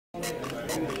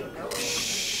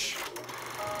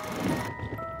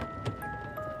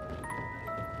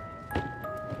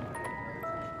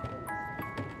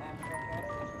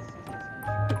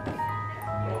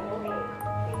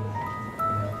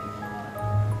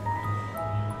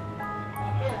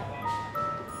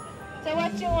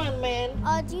What you want,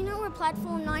 man? Do you know where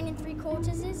platform 9 3/4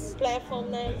 is?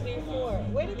 Platform 934.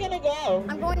 Where you gonna go?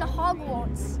 I'm going to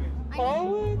Hogwarts.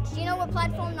 Hogwarts? Do you know what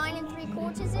platform 9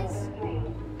 3/4 is?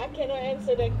 I cannot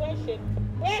answer that question.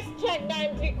 Where's track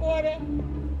 9 3/4?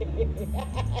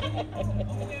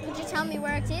 Could you tell me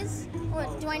where it is? Or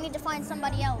do I need to find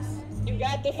somebody else? You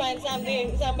got to find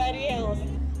somebody else.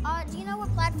 Do you know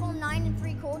what platform 9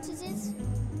 3/4 is?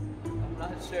 I'm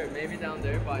not sure. Maybe down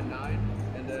there by 9,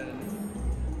 and then.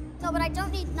 No, but I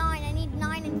don't need 9. I need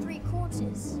 9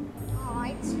 3/4. All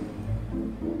right.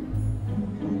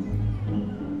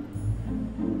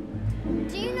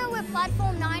 Do you know where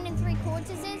platform 9 3/4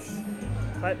 is?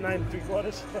 Plat 9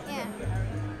 3/4? Yeah.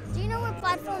 Do you know where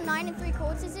platform 9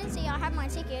 3/4 is? Yeah, I have my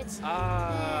tickets.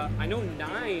 I know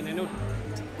 9. I know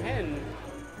 10.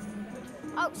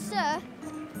 Oh, sir.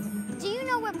 Do you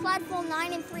know where platform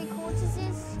 9 3/4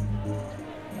 is?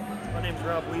 My name's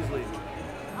Rob Weasley.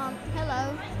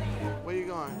 Hello. Where are you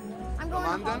going? I'm going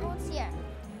London? to Hogwarts, yeah.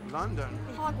 London?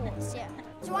 Hogwarts, yeah.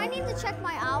 Do I need to check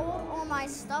my owl or my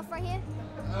stuff right here?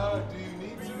 Do you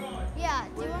need to? Yeah.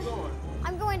 Where are you going?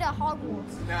 I'm going to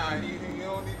Hogwarts. Nah, you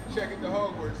don't need to check into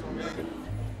Hogwarts, man.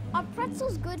 Are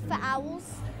pretzels good for owls?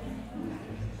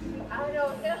 I don't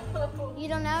know. You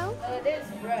don't know? It is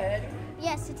bread.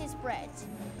 Yes, it is bread.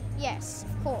 Yes,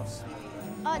 of course.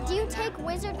 Do you take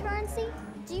wizard currency?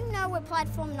 Do you know where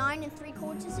platform 9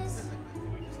 3/4 is?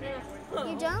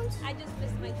 You don't? I just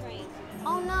missed my train.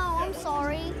 Oh no, I'm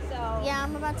sorry. So Yeah,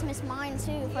 I'm about to miss mine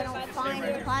too if I don't find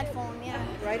the platform. Yeah,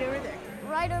 Right over there.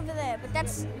 right over there. But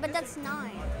that's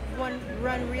 9.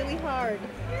 Run really hard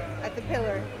at the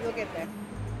pillar. You'll get there.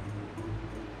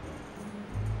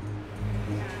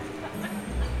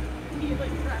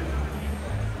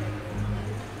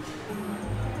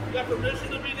 You got permission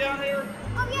to be down here?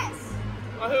 Oh yes,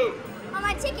 By who? on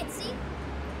my ticket. See?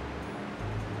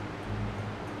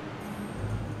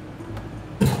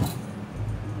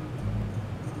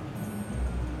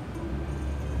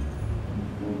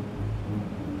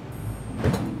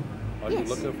 Are you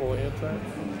looking for an entrance?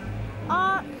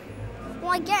 Well,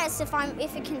 I guess if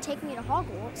it can take me to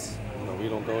Hogwarts. No, we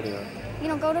don't go there. You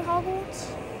don't go to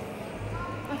Hogwarts?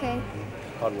 Okay.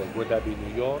 Hogwarts, would that be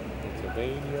New York,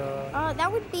 Pennsylvania?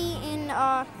 That would be in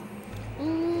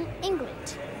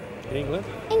England. England?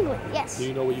 England, yes. Do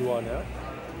you know where you are now?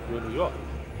 You're in New York.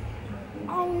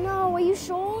 Oh no, are you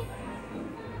sure?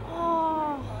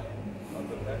 Oh.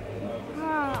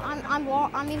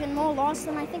 I'm even more lost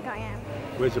than I think I am.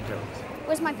 Where's your parents?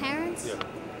 Where's my parents? Yeah.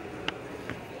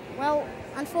 Well,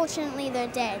 unfortunately, they're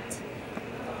dead.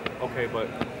 Okay, but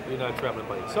you're not traveling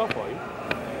by yourself, are you?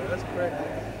 That's correct.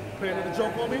 Playing a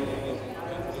joke on me?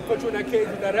 Put you in that cage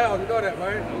with that owl, you know that,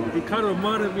 right? He kind of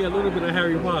reminded me a little bit of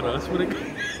Harry Potter. That's what it.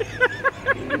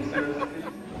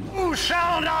 You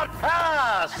shall not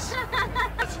pass!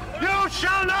 You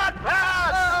shall not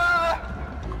pass!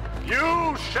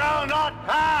 You shall not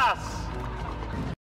pass!